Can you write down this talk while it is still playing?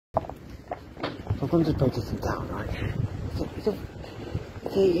So I've gone to protest in town, right? It's a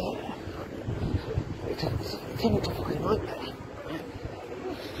fucking nightmare.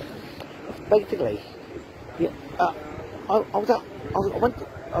 Basically, yeah, I was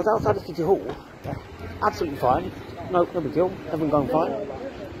outside the city hall, absolutely fine, no big deal, everything going fine.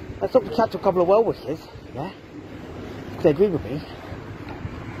 I stopped to chat to a couple of well-wishers, yeah, because they agree with me.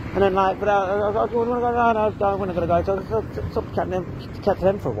 And then like, but I want to go, no, we're not going to go, so I stopped to chat to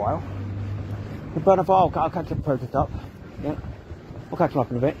them for a while. And but I thought, I'll catch the protest up, yeah, I'll catch them up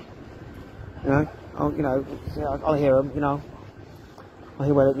in a bit, you know, I'll hear them, you know, I'll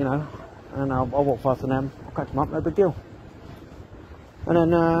hear where, you know, and I'll walk past them, I'll catch them up, no big deal. And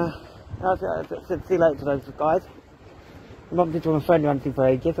then, I said, see you later to those guys. I bumped into my friend who hadn't seen for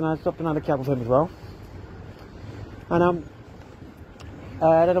ages, and I stopped another cab with him as well. And,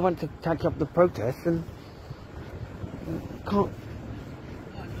 then I went to catch up the protest, and can't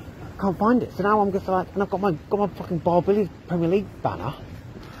find it. So now I'm just like, and I've got my fucking Bar Billy's Premier League banner.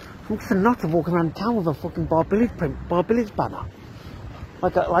 I'm just a nutter walking around town with a fucking Bar Billy's banner.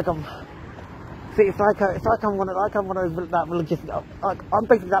 Like I'm. See, it's like I'm one of that religious. I'm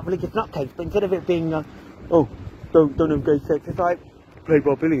basically that religious nutcase, but instead of it being, oh, don't have gay sex, it's like play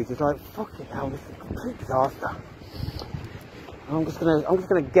Bar Billy's. It's like fucking hell, this is a complete disaster. I'm just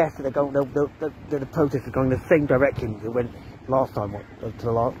gonna guess that the protests are going the same direction as it went last time, to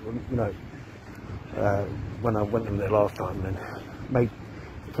the last, you know, when I went in there last time, and made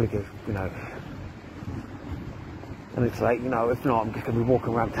pretty good, you know. And it's like, you know, if not, I'm just gonna be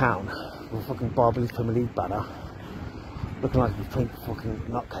walking around town with a fucking Bar Billy's Premier League banner, looking like a complete fucking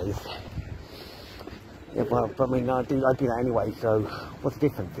nutcase. Yeah, but I mean, I do that anyway. So what's the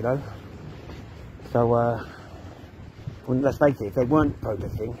difference, you know? So, well, let's face it, if they weren't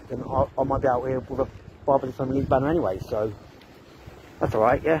protesting, then I might be out here with a Bar Billy's Premier League banner anyway. So that's all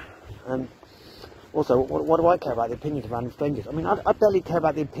right, yeah. And also, what do I care about the opinions of random strangers? I mean, I barely care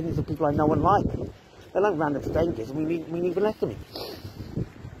about the opinions of people I know and like. They're like random strangers, and we mean even less to me.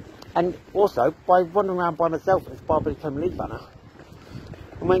 And also, by running around by myself with this Bar Billy's Premier League banner,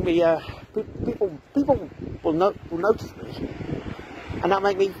 will make me, people will notice me, and that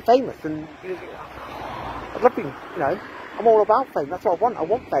make me famous. And I'd love to, you know, I'm all about fame. That's what I want. I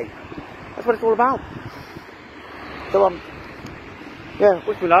want fame. That's what it's all about. So yeah,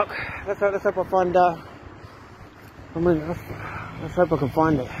 wish me luck. Let's hope I find. I mean, let's hope I can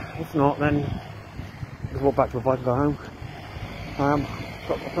find it. If not, then just walk back to my bike and go home.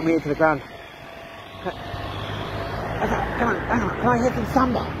 Put me into the ground. Hang on, can I hear some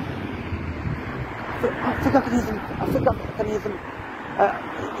samba? I think I can hear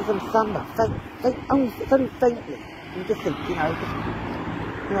some samba. It's only faintly. You just think, you know, I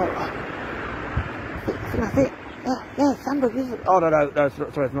think that's it. Yeah, samba music. Oh no,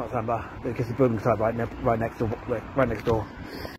 sorry, it's not samba. Because the building site right next door.